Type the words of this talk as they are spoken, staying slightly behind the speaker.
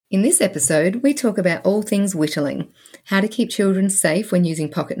In this episode, we talk about all things whittling, how to keep children safe when using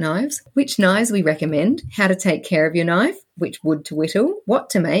pocket knives, which knives we recommend, how to take care of your knife, which wood to whittle, what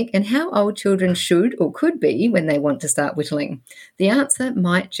to make, and how old children should or could be when they want to start whittling. The answer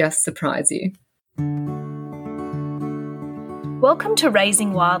might just surprise you. Welcome to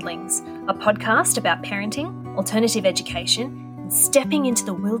Raising Wildlings, a podcast about parenting, alternative education, and stepping into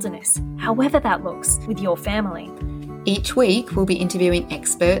the wilderness, however that looks, with your family. Each week, we'll be interviewing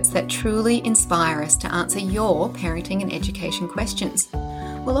experts that truly inspire us to answer your parenting and education questions.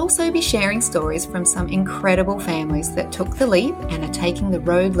 We'll also be sharing stories from some incredible families that took the leap and are taking the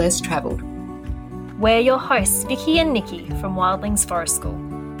road less travelled. We're your hosts, Vicky and Nikki from Wildlings Forest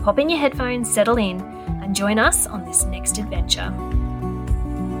School. Pop in your headphones, settle in, and join us on this next adventure.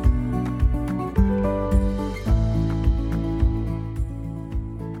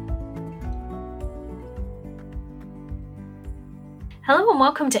 Hello and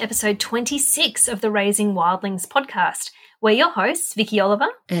welcome to episode 26 of the Raising Wildlings podcast. We're your hosts, Vicky Oliver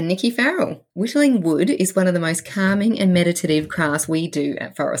and Nikki Farrell. Whittling wood is one of the most calming and meditative crafts we do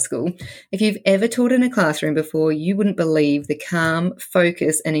at Forest School. If you've ever taught in a classroom before, you wouldn't believe the calm,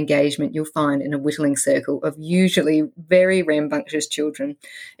 focus and engagement you'll find in a whittling circle of usually very rambunctious children.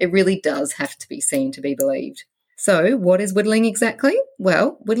 It really does have to be seen to be believed. So, what is whittling exactly?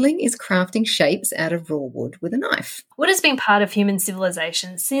 Well, whittling is crafting shapes out of raw wood with a knife. Wood has been part of human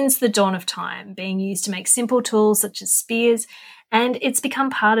civilization since the dawn of time, being used to make simple tools such as spears, and it's become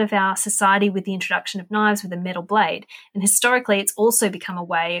part of our society with the introduction of knives with a metal blade. And historically, it's also become a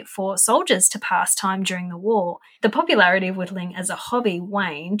way for soldiers to pass time during the war. The popularity of whittling as a hobby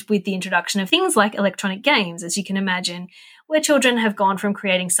waned with the introduction of things like electronic games, as you can imagine, where children have gone from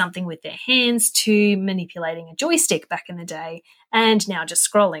creating something with their hands to manipulating a joystick back in the day, and now just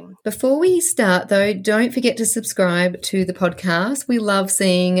scrolling. Before we start, though, don't forget to subscribe to the podcast. We love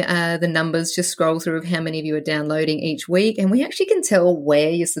seeing the numbers just scroll through of how many of you are downloading each week, and we actually can tell where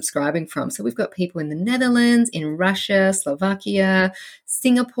you're subscribing from. So we've got people in the Netherlands, in Russia, Slovakia,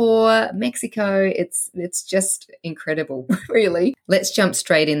 Singapore, Mexico. It's just incredible, really. Let's jump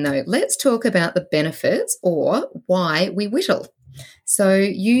straight in, though. Let's talk about the benefits or why we whittle. So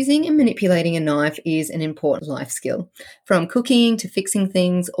using and manipulating a knife is an important life skill. From cooking to fixing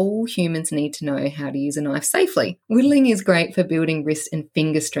things, all humans need to know how to use a knife safely. Whittling is great for building wrist and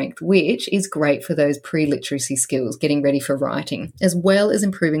finger strength, which is great for those pre-literacy skills, getting ready for writing, as well as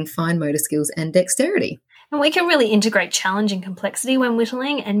improving fine motor skills and dexterity. And we can really integrate challenge and complexity when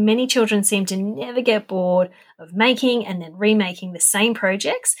whittling, and many children seem to never get bored of making and then remaking the same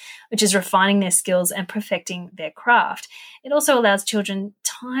projects, which is refining their skills and perfecting their craft. It also allows children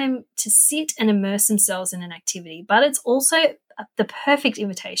time to sit and immerse themselves in an activity, but it's also the perfect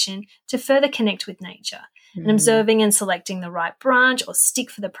invitation to further connect with nature. And observing and selecting the right branch or stick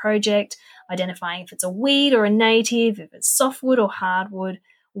for the project, identifying if it's a weed or a native, if it's softwood or hardwood,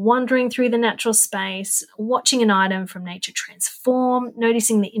 wandering through the natural space, watching an item from nature transform,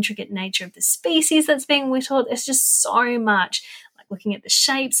 noticing the intricate nature of the species that's being whittled. It's just so much, like looking at the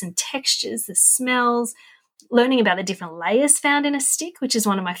shapes and textures, the smells, learning about the different layers found in a stick, which is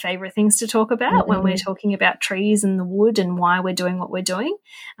one of my favourite things to talk about when we're talking about trees and the wood and why we're doing what we're doing,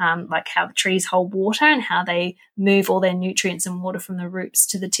 like how the trees hold water and how they move all their nutrients and water from the roots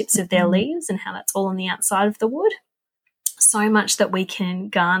to the tips of their leaves and how that's all on the outside of the wood. So much that we can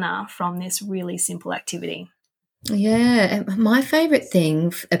garner from this really simple activity. Yeah, and my favourite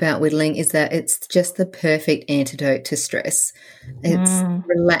thing about whittling is that it's just the perfect antidote to stress. It's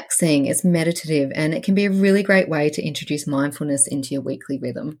relaxing, it's meditative, and it can be a really great way to introduce mindfulness into your weekly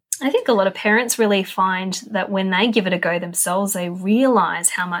rhythm. I think a lot of parents really find that when they give it a go themselves, they realise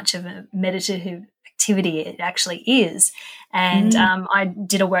how much of a meditative activity it actually is. And I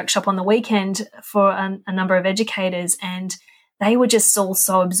did a workshop on the weekend for a number of educators, and they were just all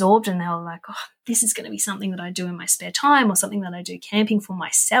so absorbed, and they were like, oh, this is going to be something that I do in my spare time or something that I do camping for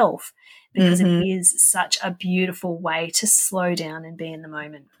myself, because it is such a beautiful way to slow down and be in the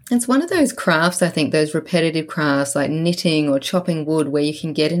moment. It's one of those crafts, I think, those repetitive crafts like knitting or chopping wood where you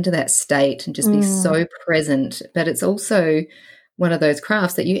can get into that state and just be so present, but it's also one of those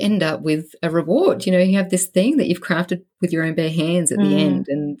crafts that you end up with a reward. You know, you have this thing that you've crafted with your own bare hands at the end,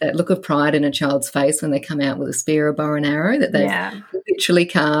 and that look of pride in a child's face when they come out with a spear or bow and arrow that they've literally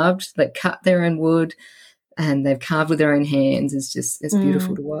carved, they've cut their own wood and they've carved with their own hands is just, it's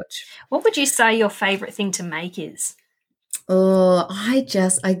beautiful to watch. What would you say your favourite thing to make is? Oh, I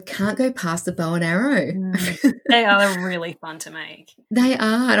can't go past the bow and arrow. They are really fun to make. They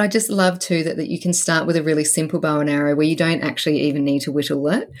are, and I just love too that you can start with a really simple bow and arrow where you don't actually even need to whittle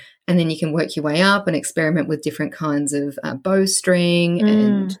it, and then you can work your way up and experiment with different kinds of bowstring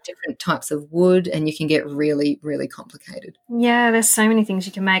and different types of wood, and you can get really, really complicated. Yeah, there's so many things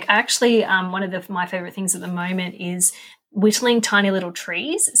you can make. Actually, one of my favorite things at the moment is whittling tiny little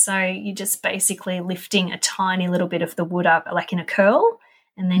trees. So you're just basically lifting a tiny little bit of the wood up like in a curl,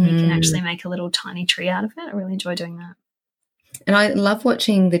 and then you can actually make a little tiny tree out of it. I really enjoy doing that. And I love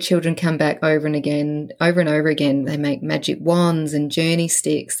watching the children come back over and over again. They make magic wands and journey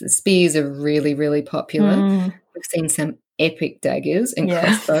sticks. The spears are really, really popular. We've seen some epic daggers and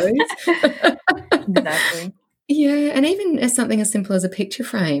crossbows. Exactly. Yeah, and even as something as simple as a picture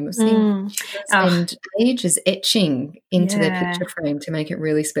frame. I've seen children spend ages etching into their picture frame to make it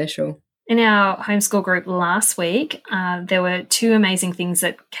really special. In our homeschool group last week, there were two amazing things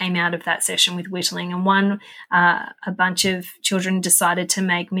that came out of that session with whittling. And one, a bunch of children decided to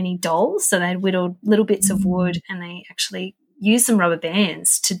make mini dolls. So they'd whittled little bits of wood and they actually used some rubber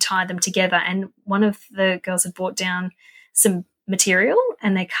bands to tie them together. And one of the girls had brought down some material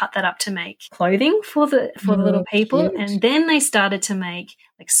and they cut that up to make clothing for the little people. Cute. And then they started to make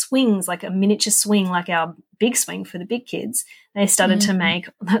like swings, like a miniature swing, like our big swing for the big kids. They started to make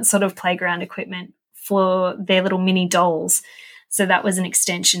that sort of playground equipment for their little mini dolls. So that was an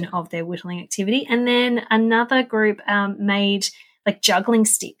extension of their whittling activity. And then another group made like juggling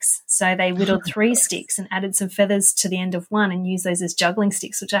sticks. So they whittled 3 sticks and added some feathers to the end of one and used those as juggling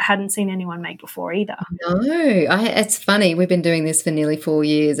sticks, which I hadn't seen anyone make before either. No, it's funny. We've been doing this for nearly 4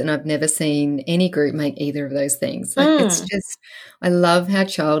 years and I've never seen any group make either of those things. Like, it's just, I love how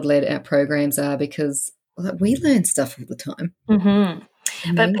child-led our programs are because we learn stuff all the time.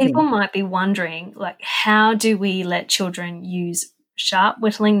 But people might be wondering, like, how do we let children use sharp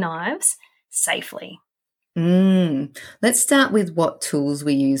whittling knives safely? Let's start with what tools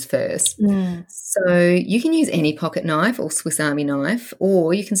we use first. So you can use any pocket knife or Swiss Army knife,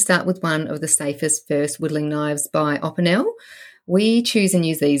 or you can start with one of the safest first whittling knives by Opinel. We choose and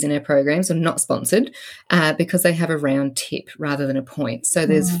use these in our programs, or not sponsored, because they have a round tip rather than a point. So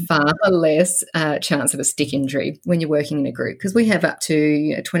there's far less chance of a stick injury when you're working in a group, because we have up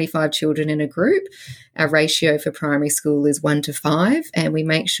to 25 children in a group. Our ratio for primary school is 1:5, and we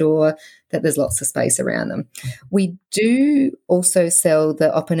make sure that there's lots of space around them. We do also sell the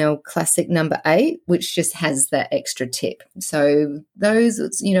Opinel Classic number 8, which just has that extra tip. So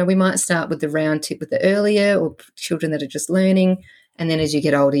those, we might start with the round tip with the earlier or children that are just learning, and then as you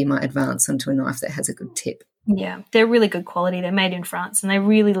get older, you might advance onto a knife that has a good tip. Yeah, they're really good quality. They're made in France and they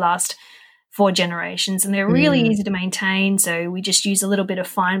really last 4 generations and they're really easy to maintain. So we just use a little bit of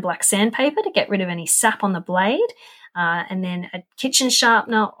fine black sandpaper to get rid of any sap on the blade. And then a kitchen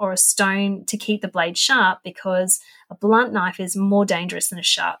sharpener or a stone to keep the blade sharp, because a blunt knife is more dangerous than a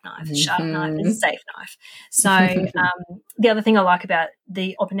sharp knife. A sharp knife is a safe knife. So the other thing I like about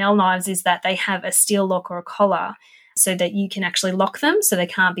the Opinel knives is that they have a steel lock or a collar so that you can actually lock them so they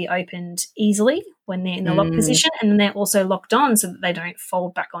can't be opened easily when they're in the lock position, and then they're also locked on so that they don't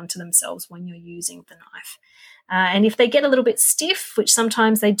fold back onto themselves when you're using the knife. And if they get a little bit stiff, which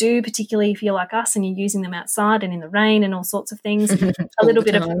sometimes they do, particularly if you're like us and you're using them outside and in the rain and all sorts of things, a little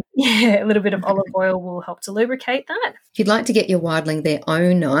bit of olive oil will help to lubricate that. If you'd like to get your wildling their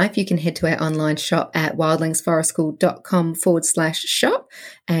own knife, you can head to our online shop at wildlingsforestschool.com/shop,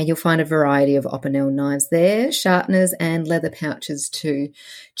 and you'll find a variety of Opinel knives there, sharpeners and leather pouches too.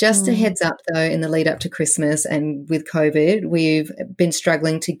 Just a heads up though, in the lead up to Christmas and with COVID, we've been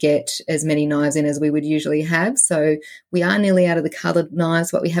struggling to get as many knives in as we would usually have. So we are nearly out of the coloured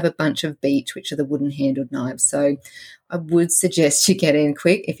knives, but we have a bunch of beech, which are the wooden handled knives. So I would suggest you get in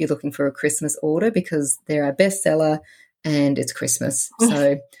quick if you're looking for a Christmas order, because they're our bestseller and it's Christmas.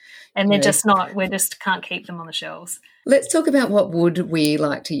 So, and they're just not, we just can't keep them on the shelves. Let's talk about what wood we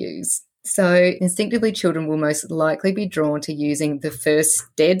like to use. So instinctively, children will most likely be drawn to using the first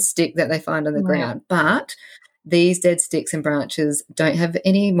dead stick that they find on the ground, but these dead sticks and branches don't have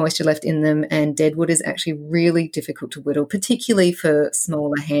any moisture left in them, and dead wood is actually really difficult to whittle, particularly for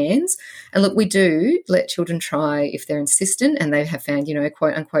smaller hands. And look, we do let children try if they're insistent and they have found,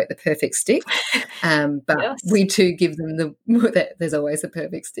 quote unquote, the perfect stick. But we do give them there's always a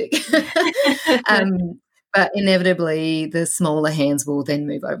perfect stick. But inevitably, the smaller hands will then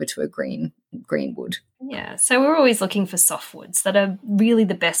move over to a green wood. Yeah, so we're always looking for softwoods that are really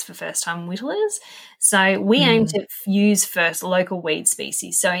the best for first-time whittlers. So we aim to use first local weed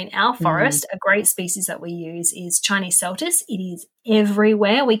species. So in our forest, a great species that we use is Chinese celtis. It is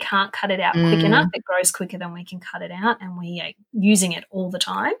everywhere. We can't cut it out quick enough. It grows quicker than we can cut it out, and we are using it all the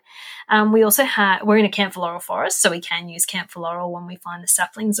time. We also we're in a camphor laurel forest, so we can use camphor laurel when we find the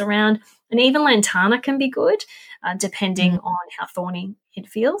saplings around. And even lantana can be good, depending on how thorny it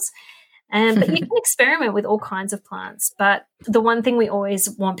feels. But you can experiment with all kinds of plants. But the one thing we always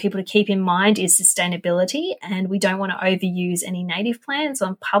want people to keep in mind is sustainability, and we don't want to overuse any native plants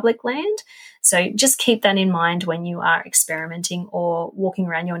on public land. So just keep that in mind when you are experimenting or walking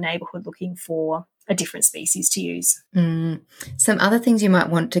around your neighbourhood looking for a different species to use. Some other things you might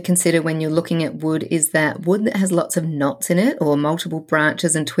want to consider when you're looking at wood is that wood that has lots of knots in it or multiple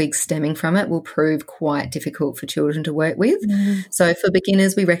branches and twigs stemming from it will prove quite difficult for children to work with. So for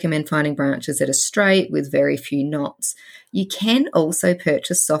beginners, we recommend finding branches that are straight with very few knots. You can also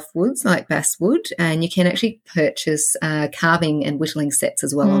purchase softwoods like basswood, and you can actually purchase carving and whittling sets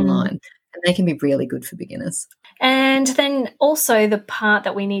as well online. And they can be really good for beginners. And then also the part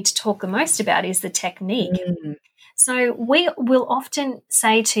that we need to talk the most about is the technique. So we will often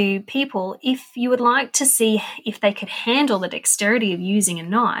say to people, if you would like to see if they could handle the dexterity of using a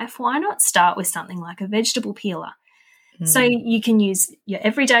knife, why not start with something like a vegetable peeler? So you can use your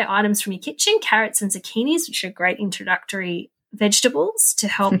everyday items from your kitchen, carrots and zucchinis, which are great introductory vegetables to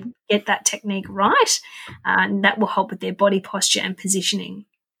help get that technique right. And that will help with their body posture and positioning.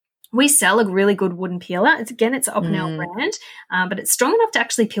 We sell a really good wooden peeler. It's an Opinel brand, but it's strong enough to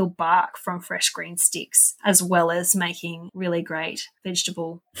actually peel bark from fresh green sticks, as well as making really great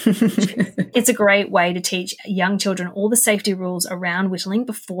vegetable. It's a great way to teach young children all the safety rules around whittling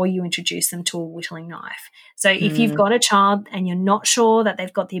before you introduce them to a whittling knife. So if you've got a child and you're not sure that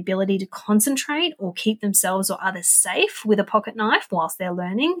they've got the ability to concentrate or keep themselves or others safe with a pocket knife whilst they're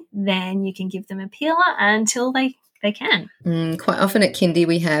learning, then you can give them a peeler until they can. Quite often at kindy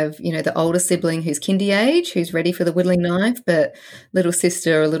we have, the older sibling who's kindy age, who's ready for the whittling knife, but little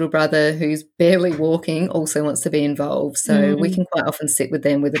sister or little brother who's barely walking also wants to be involved. So we can quite often sit with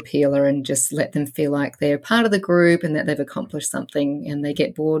them with a peeler and just let them feel like they're part of the group and that they've accomplished something, and they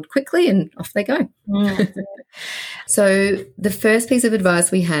get bored quickly and off they go. So the first piece of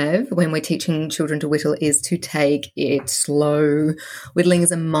advice we have when we're teaching children to whittle is to take it slow. Whittling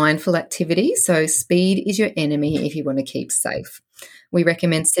is a mindful activity, so speed is your enemy if you want to keep safe. We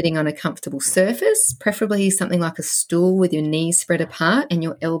recommend sitting on a comfortable surface, preferably something like a stool with your knees spread apart and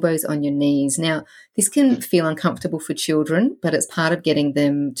your elbows on your knees. Now, this can feel uncomfortable for children, but it's part of getting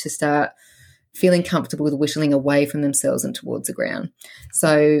them to start feeling comfortable with whittling away from themselves and towards the ground.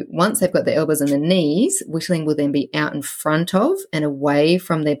 So once they've got their elbows on the knees, whittling will then be out in front of and away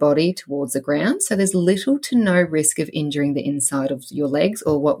from their body towards the ground. So there's little to no risk of injuring the inside of your legs,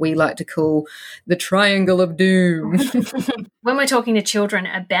 or what we like to call the triangle of doom. When we're talking to children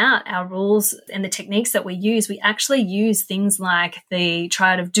about our rules and the techniques that we use, we actually use things like the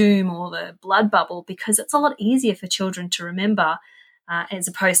triad of doom or the blood bubble, because it's a lot easier for children to remember as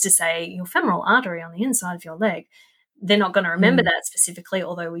opposed to, say, your femoral artery on the inside of your leg. They're not going to remember that specifically,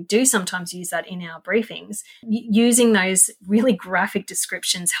 although we do sometimes use that in our briefings. Using those really graphic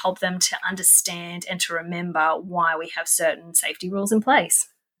descriptions help them to understand and to remember why we have certain safety rules in place.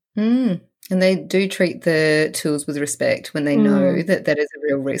 And they do treat the tools with respect when they know that that is a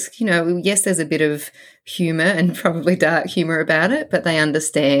real risk. Yes, there's a bit of humour and probably dark humour about it, but they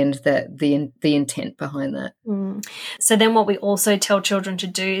understand that the intent behind that. So then what we also tell children to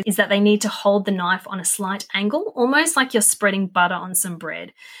do is that they need to hold the knife on a slight angle, almost like you're spreading butter on some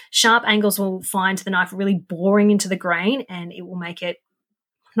bread. Sharp angles will find the knife really boring into the grain, and it will make it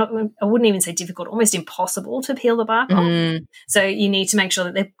I wouldn't even say difficult, almost impossible to peel the bark off. So you need to make sure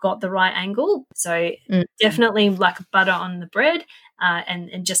that they've got the right angle. So definitely like butter on the bread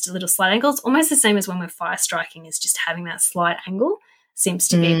and just a little slight angle. It's almost the same as when we're fire striking, is just having that slight angle seems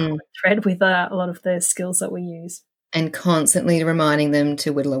to be a common thread with a lot of the skills that we use. And constantly reminding them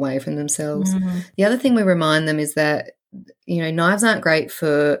to whittle away from themselves. The other thing we remind them is that, knives aren't great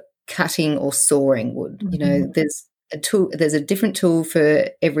for cutting or sawing wood. There's a different tool for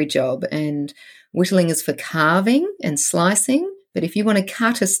every job, and whittling is for carving and slicing. But if you want to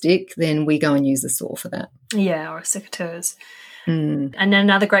cut a stick, then we go and use the saw for that. Yeah, or a secateurs. And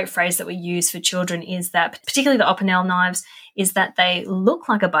another great phrase that we use for children is that, particularly the Opinel knives, is that they look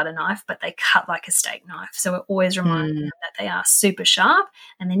like a butter knife, but they cut like a steak knife. So we're always reminding them that they are super sharp,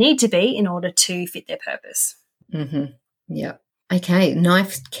 and they need to be in order to fit their purpose. Yeah. Okay,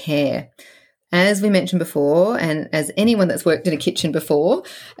 knife care. As we mentioned before, and as anyone that's worked in a kitchen before,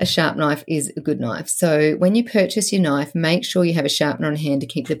 a sharp knife is a good knife. So when you purchase your knife, make sure you have a sharpener on hand to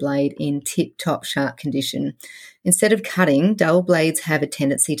keep the blade in tip-top sharp condition. Instead of cutting, dull blades have a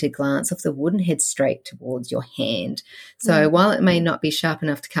tendency to glance off the wood and head straight towards your hand. So while it may not be sharp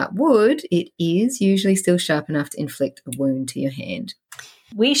enough to cut wood, it is usually still sharp enough to inflict a wound to your hand.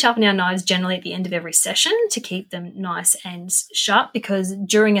 We sharpen our knives generally at the end of every session to keep them nice and sharp, because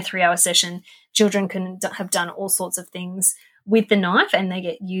during a 3-hour session, children can have done all sorts of things with the knife and they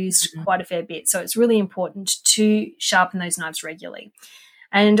get used quite a fair bit. So it's really important to sharpen those knives regularly.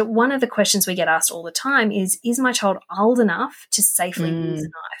 And one of the questions we get asked all the time is my child old enough to safely use a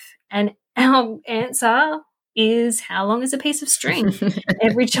knife? And our answer is, how long is a piece of string?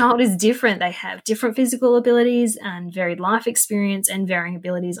 Every child is different. They have different physical abilities and varied life experience and varying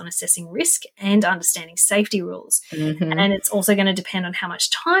abilities on assessing risk and understanding safety rules. And it's also going to depend on how much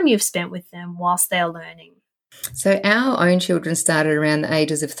time you've spent with them whilst they are learning. So our own children started around the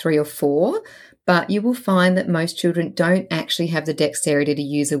ages of 3 or 4, but you will find that most children don't actually have the dexterity to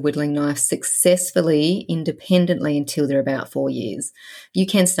use a whittling knife successfully independently until they're about 4 years. You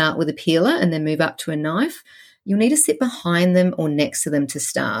can start with a peeler and then move up to a knife. You'll need to sit behind them or next to them to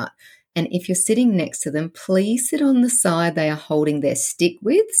start. And if you're sitting next to them, please sit on the side they are holding their stick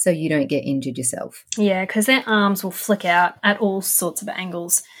with so you don't get injured yourself. Yeah, because their arms will flick out at all sorts of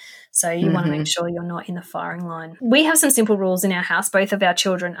angles. So you want to make sure you're not in the firing line. We have some simple rules in our house. Both of our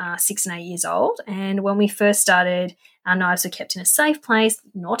children are 6 and 8 years old. And when we first started, our knives were kept in a safe place,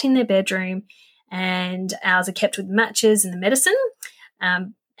 not in their bedroom. And ours are kept with matches and the medicine.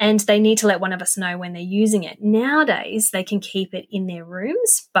 And they need to let one of us know when they're using it. Nowadays, they can keep it in their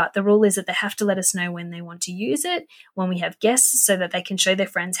rooms, but the rule is that they have to let us know when they want to use it, when we have guests, so that they can show their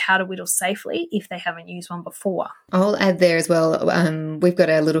friends how to whittle safely if they haven't used one before. I'll add there as well, we've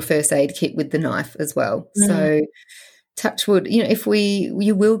got our little first aid kit with the knife as well. So touch wood,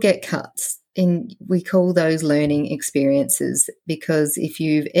 you will get cuts. And we call those learning experiences, because if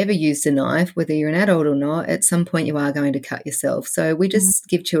you've ever used a knife, whether you're an adult or not, at some point you are going to cut yourself. So we just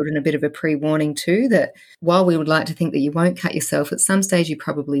give children a bit of a pre-warning too, that while we would like to think that you won't cut yourself, at some stage you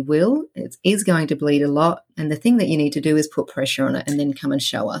probably will. It is going to bleed a lot. And the thing that you need to do is put pressure on it and then come and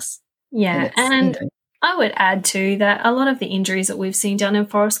show us. Yeah. And I would add too that a lot of the injuries that we've seen done in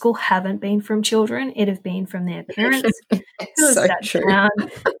forest school haven't been from children. It have been from their parents who have sat down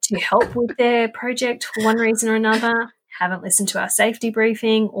to help with their project for one reason or another, haven't listened to our safety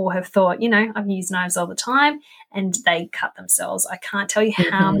briefing, or have thought, I've used knives all the time, and they cut themselves. I can't tell you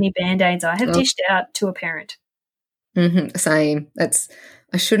how many Band-Aids I have dished out to a parent. Same.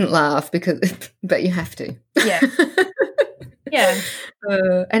 I shouldn't laugh but you have to. Yeah. Yeah.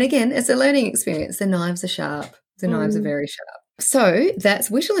 And again, it's a learning experience. The knives are sharp. The knives are very sharp. So that's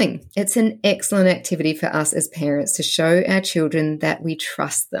whittling. It's an excellent activity for us as parents to show our children that we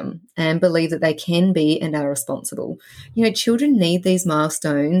trust them and believe that they can be and are responsible. Children need these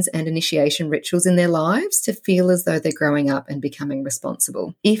milestones and initiation rituals in their lives to feel as though they're growing up and becoming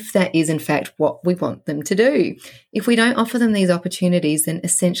responsible, if that is in fact what we want them to do. If we don't offer them these opportunities, then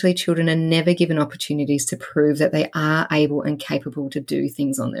essentially children are never given opportunities to prove that they are able and capable to do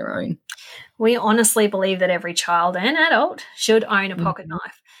things on their own. We honestly believe that every child and adult should own a pocket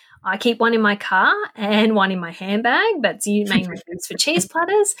knife. I keep one in my car and one in my handbag, but mainly used for cheese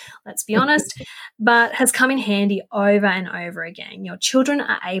platters, let's be honest, but has come in handy over and over again. Your children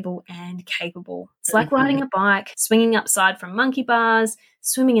are able and capable. It's like riding a bike, swinging upside from monkey bars,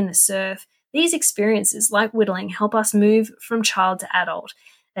 swimming in the surf. These experiences, like whittling, help us move from child to adult.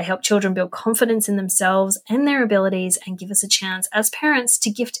 They help children build confidence in themselves and their abilities, and give us a chance as parents to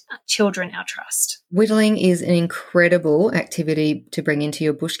gift children our trust. Whittling is an incredible activity to bring into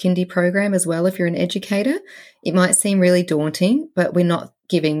your Bush Kindy program as well if you're an educator. It might seem really daunting, but we're not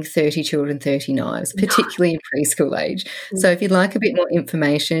giving 30 children 30 knives, particularly in preschool age. So if you'd like a bit more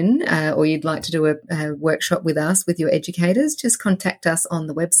information or you'd like to do a workshop with us, with your educators, just contact us on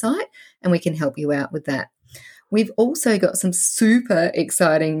the website and we can help you out with that. We've also got some super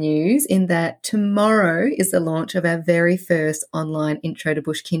exciting news in that tomorrow is the launch of our very first online Intro to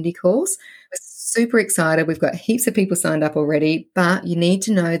Bush Kindy course. We're super excited. We've got heaps of people signed up already, but you need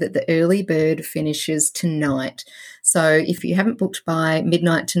to know that the early bird finishes tonight. So if you haven't booked by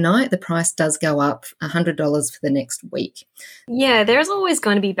midnight tonight, the price does go up $100 for the next week. Yeah, there's always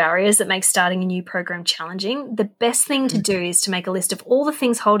going to be barriers that make starting a new program challenging. The best thing to do is to make a list of all the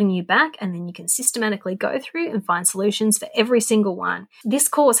things holding you back, and then you can systematically go through and find solutions for every single one. This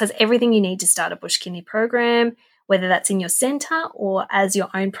course has everything you need to start a Bush Kindy program, whether that's in your centre or as your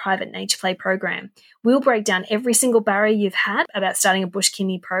own private nature play program. We'll break down every single barrier you've had about starting a bush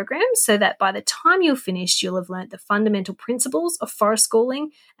kindy program so that by the time you're finished, you'll have learnt the fundamental principles of forest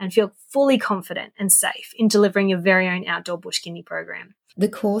schooling and feel fully confident and safe in delivering your very own outdoor bush kindy program. The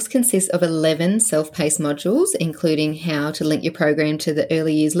course consists of 11 self-paced modules, including how to link your program to the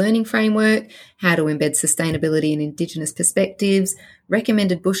early years learning framework, how to embed sustainability and Indigenous perspectives,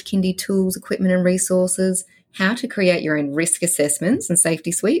 recommended bush kindy tools, equipment and resources, how to create your own risk assessments and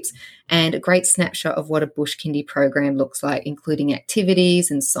safety sweeps, and a great snapshot of what a bush kindy program looks like, including activities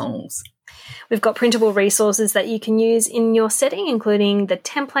and songs. We've got printable resources that you can use in your setting, including the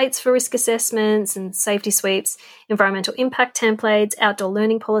templates for risk assessments and safety sweeps, environmental impact templates, outdoor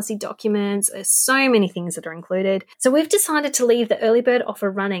learning policy documents. There's so many things that are included. So we've decided to leave the early bird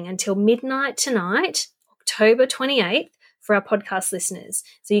offer running until midnight tonight, October 28th, for our podcast listeners.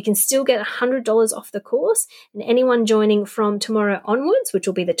 So you can still get $100 off the course, and anyone joining from tomorrow onwards, which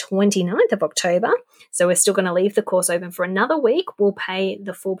will be the 29th of October, so we're still going to leave the course open for another week, will pay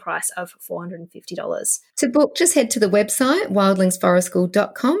the full price of $450. To book, just head to the website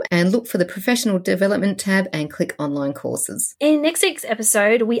wildlingsforestschool.com and look for the professional development tab and click online courses. In next week's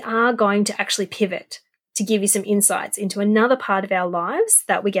episode, we are going to actually pivot to give you some insights into another part of our lives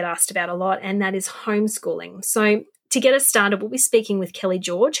that we get asked about a lot, and that is homeschooling. So to get us started, we'll be speaking with Kelly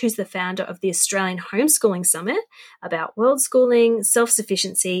George, who's the founder of the Australian Homeschooling Summit, about world schooling,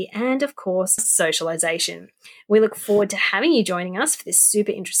 self-sufficiency, and, of course, socialisation. We look forward to having you joining us for this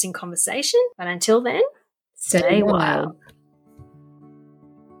super interesting conversation. But until then, stay wild.